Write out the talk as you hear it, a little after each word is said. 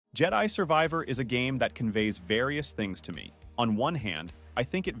Jedi Survivor is a game that conveys various things to me. On one hand, I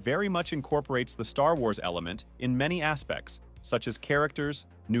think it very much incorporates the Star Wars element in many aspects, such as characters,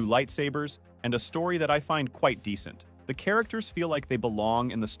 new lightsabers, and a story that I find quite decent. The characters feel like they belong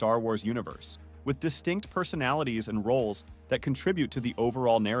in the Star Wars universe, with distinct personalities and roles that contribute to the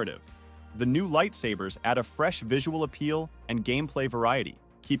overall narrative. The new lightsabers add a fresh visual appeal and gameplay variety,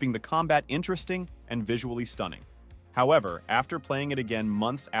 keeping the combat interesting and visually stunning. However, after playing it again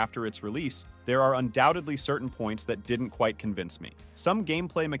months after its release, there are undoubtedly certain points that didn't quite convince me. Some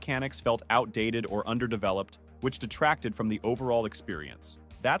gameplay mechanics felt outdated or underdeveloped, which detracted from the overall experience.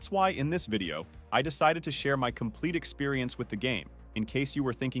 That's why in this video, I decided to share my complete experience with the game, in case you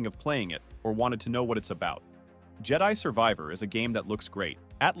were thinking of playing it or wanted to know what it's about. Jedi Survivor is a game that looks great.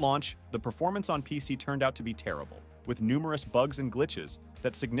 At launch, the performance on PC turned out to be terrible, with numerous bugs and glitches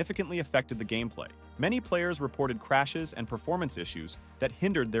that significantly affected the gameplay. Many players reported crashes and performance issues that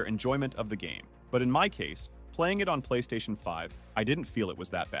hindered their enjoyment of the game. But in my case, playing it on PlayStation 5, I didn't feel it was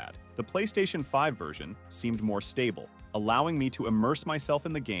that bad. The PlayStation 5 version seemed more stable, allowing me to immerse myself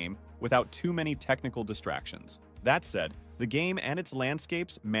in the game without too many technical distractions. That said, the game and its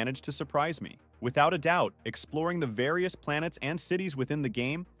landscapes managed to surprise me. Without a doubt, exploring the various planets and cities within the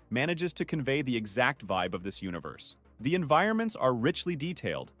game manages to convey the exact vibe of this universe. The environments are richly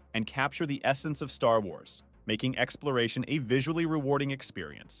detailed and capture the essence of Star Wars, making exploration a visually rewarding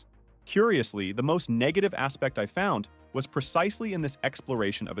experience. Curiously, the most negative aspect I found was precisely in this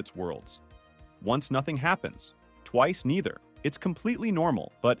exploration of its worlds. Once nothing happens, twice neither. It's completely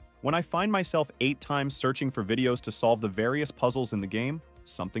normal, but when I find myself 8 times searching for videos to solve the various puzzles in the game,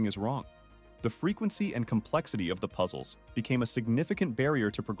 something is wrong. The frequency and complexity of the puzzles became a significant barrier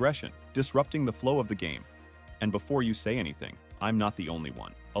to progression, disrupting the flow of the game. And before you say anything, I'm not the only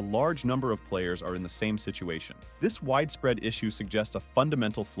one. A large number of players are in the same situation. This widespread issue suggests a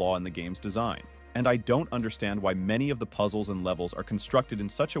fundamental flaw in the game's design, and I don't understand why many of the puzzles and levels are constructed in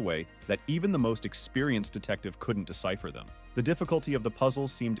such a way that even the most experienced detective couldn't decipher them. The difficulty of the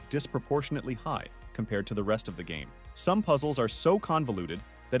puzzles seemed disproportionately high compared to the rest of the game. Some puzzles are so convoluted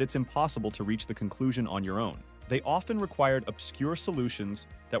that it's impossible to reach the conclusion on your own. They often required obscure solutions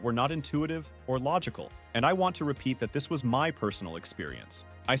that were not intuitive or logical, and I want to repeat that this was my personal experience.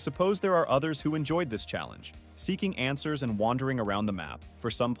 I suppose there are others who enjoyed this challenge, seeking answers and wandering around the map. For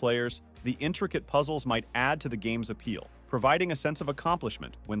some players, the intricate puzzles might add to the game's appeal, providing a sense of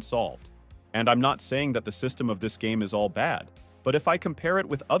accomplishment when solved. And I'm not saying that the system of this game is all bad, but if I compare it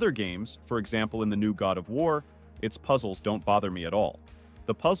with other games, for example in the new God of War, its puzzles don't bother me at all.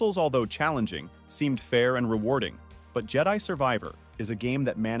 The puzzles, although challenging, seemed fair and rewarding, but Jedi Survivor is a game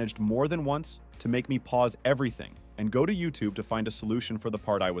that managed more than once to make me pause everything and go to YouTube to find a solution for the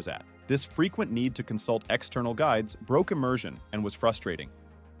part I was at. This frequent need to consult external guides broke immersion and was frustrating.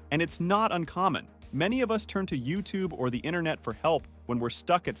 And it's not uncommon. Many of us turn to YouTube or the internet for help when we're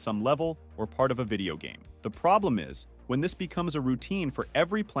stuck at some level or part of a video game. The problem is when this becomes a routine for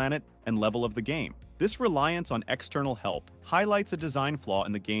every planet and level of the game. This reliance on external help highlights a design flaw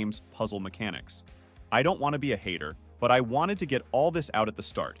in the game's puzzle mechanics. I don't want to be a hater, but I wanted to get all this out at the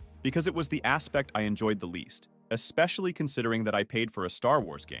start because it was the aspect I enjoyed the least, especially considering that I paid for a Star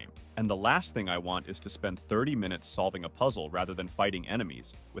Wars game, and the last thing I want is to spend 30 minutes solving a puzzle rather than fighting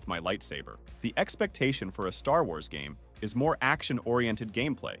enemies with my lightsaber. The expectation for a Star Wars game is more action-oriented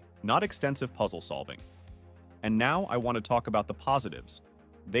gameplay, not extensive puzzle solving. And now I want to talk about the positives.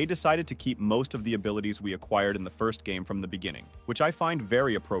 They decided to keep most of the abilities we acquired in the first game from the beginning, which I find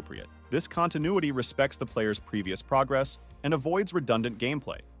very appropriate. This continuity respects the player's previous progress and avoids redundant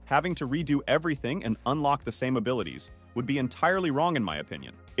gameplay. Having to redo everything and unlock the same abilities would be entirely wrong in my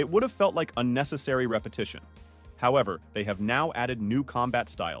opinion. It would have felt like unnecessary repetition. However, they have now added new combat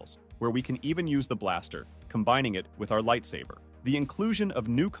styles, where we can even use the blaster, combining it with our lightsaber. The inclusion of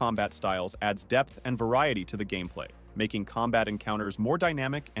new combat styles adds depth and variety to the gameplay, making combat encounters more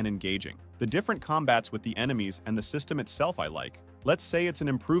dynamic and engaging. The different combats with the enemies and the system itself I like. Let's say it's an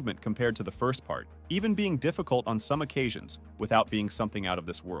improvement compared to the first part, even being difficult on some occasions without being something out of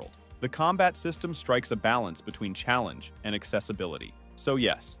this world. The combat system strikes a balance between challenge and accessibility. So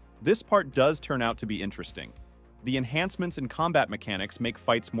yes, this part does turn out to be interesting. The enhancements in combat mechanics make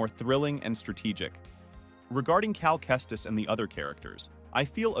fights more thrilling and strategic. Regarding Cal Kestis and the other characters, I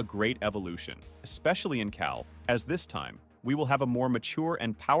feel a great evolution, especially in Cal, as this time, we will have a more mature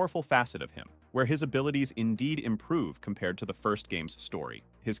and powerful facet of him, where his abilities indeed improve compared to the first game's story.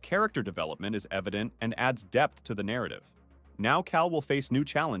 His character development is evident and adds depth to the narrative. Now Cal will face new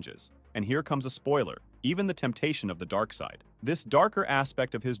challenges, and here comes a spoiler, even the temptation of the dark side. This darker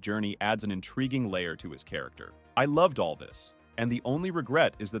aspect of his journey adds an intriguing layer to his character. I loved all this, and the only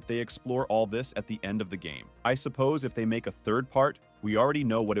regret is that they explore all this at the end of the game. I suppose if they make a third part, we already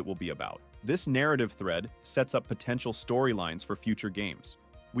know what it will be about. This narrative thread sets up potential storylines for future games.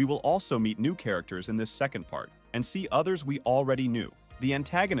 We will also meet new characters in this second part, and see others we already knew. The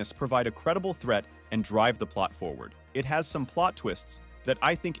antagonists provide a credible threat and drive the plot forward. It has some plot twists that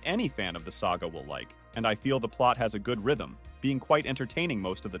I think any fan of the saga will like, and I feel the plot has a good rhythm, being quite entertaining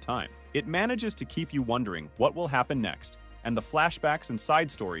most of the time. It manages to keep you wondering what will happen next, and the flashbacks and side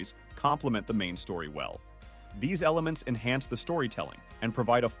stories complement the main story well. These elements enhance the storytelling and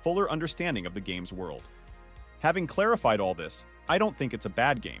provide a fuller understanding of the game's world. Having clarified all this, I don't think it's a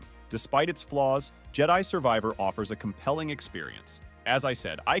bad game. Despite its flaws, Jedi Survivor offers a compelling experience. As I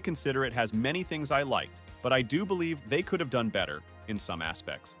said, I consider it has many things I liked, but I do believe they could have done better in some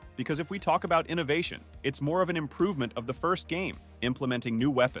aspects. Because if we talk about innovation, it's more of an improvement of the first game, implementing new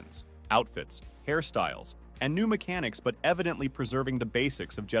weapons, outfits, hairstyles, and new mechanics, but evidently preserving the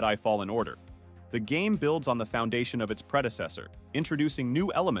basics of Jedi Fallen Order. The game builds on the foundation of its predecessor, introducing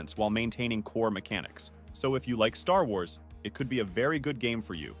new elements while maintaining core mechanics. So if you like Star Wars, it could be a very good game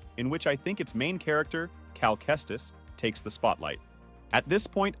for you, in which I think its main character, Kestis, takes the spotlight. At this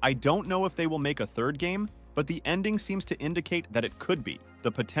point, I don't know if they will make a third game, but the ending seems to indicate that it could be.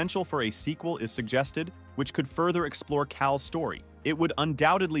 The potential for a sequel is suggested, which could further explore Cal's story. It would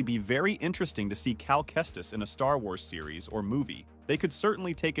undoubtedly be very interesting to see Cal Kestis in a Star Wars series or movie. They could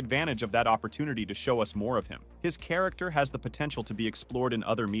certainly take advantage of that opportunity to show us more of him. His character has the potential to be explored in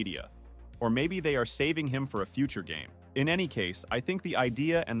other media. Or maybe they are saving him for a future game. In any case, I think the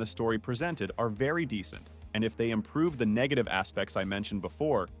idea and the story presented are very decent, and if they improve the negative aspects I mentioned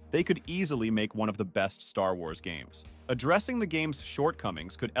before, they could easily make one of the best Star Wars games. Addressing the game's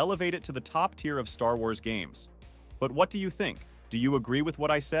shortcomings could elevate it to the top tier of Star Wars games. But what do you think? Do you agree with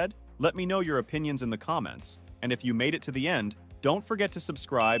what I said? Let me know your opinions in the comments, and if you made it to the end, don't forget to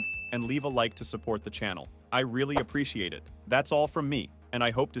subscribe and leave a like to support the channel. I really appreciate it. That's all from me, and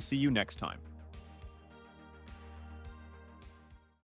I hope to see you next time.